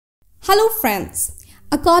Hello friends.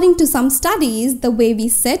 According to some studies, the way we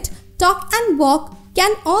sit, talk and walk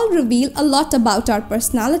can all reveal a lot about our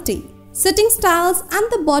personality. Sitting styles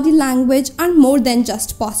and the body language are more than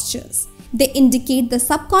just postures. They indicate the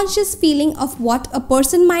subconscious feeling of what a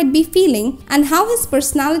person might be feeling and how his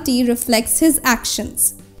personality reflects his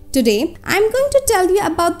actions. Today, I am going to tell you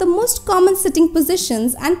about the most common sitting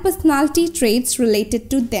positions and personality traits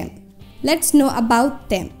related to them. Let's know about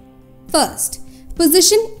them. First,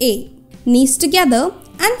 Position A. Knees together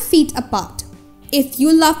and feet apart. If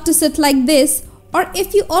you love to sit like this, or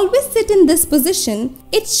if you always sit in this position,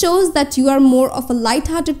 it shows that you are more of a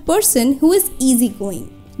light-hearted person who is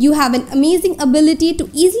easygoing. You have an amazing ability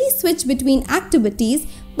to easily switch between activities,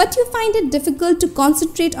 but you find it difficult to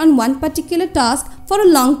concentrate on one particular task for a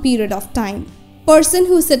long period of time. Persons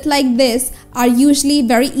who sit like this are usually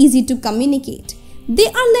very easy to communicate. They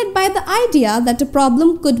are led by the idea that a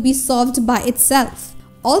problem could be solved by itself.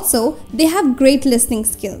 Also, they have great listening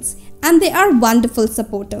skills and they are wonderful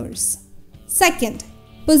supporters. Second,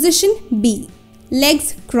 Position B.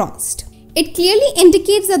 Legs crossed. It clearly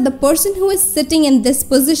indicates that the person who is sitting in this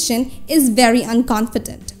position is very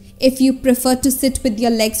unconfident. If you prefer to sit with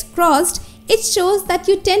your legs crossed, it shows that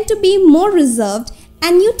you tend to be more reserved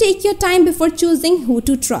and you take your time before choosing who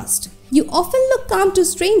to trust. You often look calm to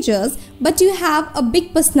strangers, but you have a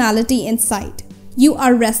big personality inside. You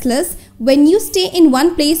are restless when you stay in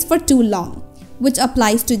one place for too long, which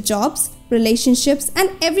applies to jobs, relationships,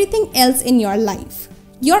 and everything else in your life.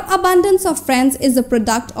 Your abundance of friends is a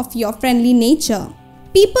product of your friendly nature.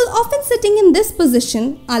 People often sitting in this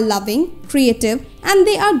position are loving, creative, and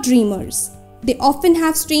they are dreamers. They often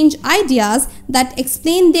have strange ideas that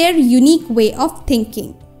explain their unique way of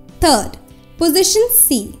thinking. Third, Position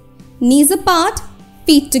C. Knees apart,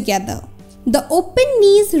 feet together. The open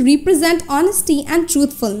knees represent honesty and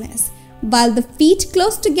truthfulness, while the feet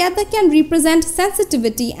close together can represent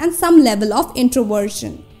sensitivity and some level of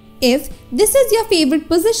introversion. If this is your favorite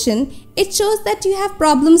position, it shows that you have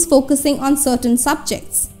problems focusing on certain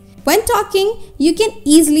subjects. When talking, you can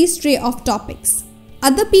easily stray off topics.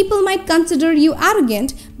 Other people might consider you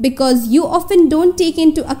arrogant because you often don't take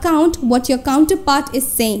into account what your counterpart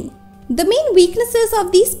is saying. The main weaknesses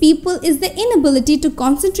of these people is the inability to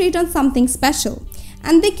concentrate on something special,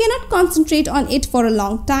 and they cannot concentrate on it for a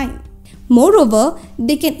long time. Moreover,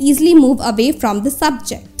 they can easily move away from the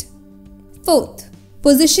subject. Fourth,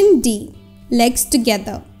 Position D. Legs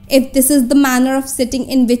together. If this is the manner of sitting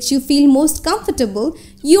in which you feel most comfortable,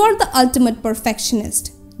 you are the ultimate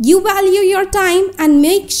perfectionist. You value your time and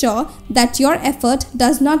make sure that your effort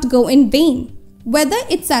does not go in vain, whether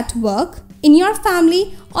it's at work, in your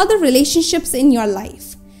family, or the relationships in your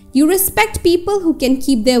life. You respect people who can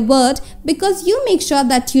keep their word because you make sure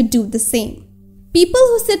that you do the same. People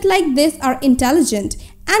who sit like this are intelligent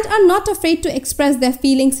and are not afraid to express their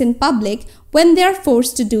feelings in public when they are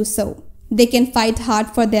forced to do so. They can fight hard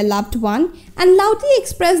for their loved one and loudly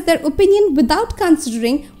express their opinion without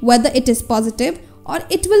considering whether it is positive or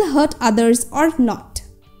it will hurt others or not.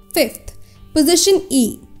 Fifth, Position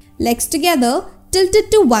E. Legs together, tilted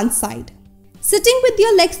to one side. Sitting with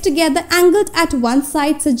your legs together angled at one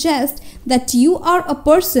side suggests that you are a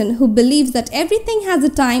person who believes that everything has a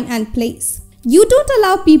time and place. You don't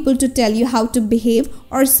allow people to tell you how to behave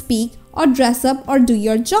or speak or dress up or do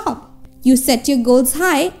your job. You set your goals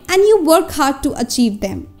high and you work hard to achieve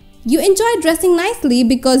them. You enjoy dressing nicely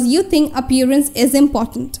because you think appearance is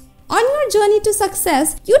important. On your journey to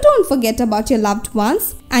success, you don't forget about your loved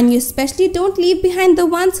ones, and you especially don't leave behind the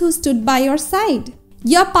ones who stood by your side.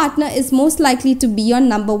 Your partner is most likely to be your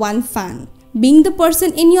number one fan, being the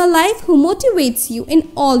person in your life who motivates you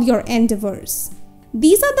in all your endeavors.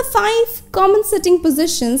 These are the 5 common sitting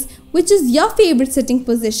positions. Which is your favorite sitting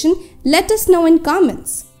position? Let us know in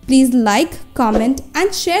comments. Please like, comment,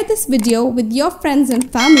 and share this video with your friends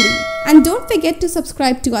and family. And don't forget to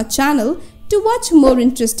subscribe to our channel to watch more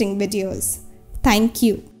interesting videos. Thank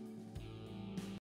you.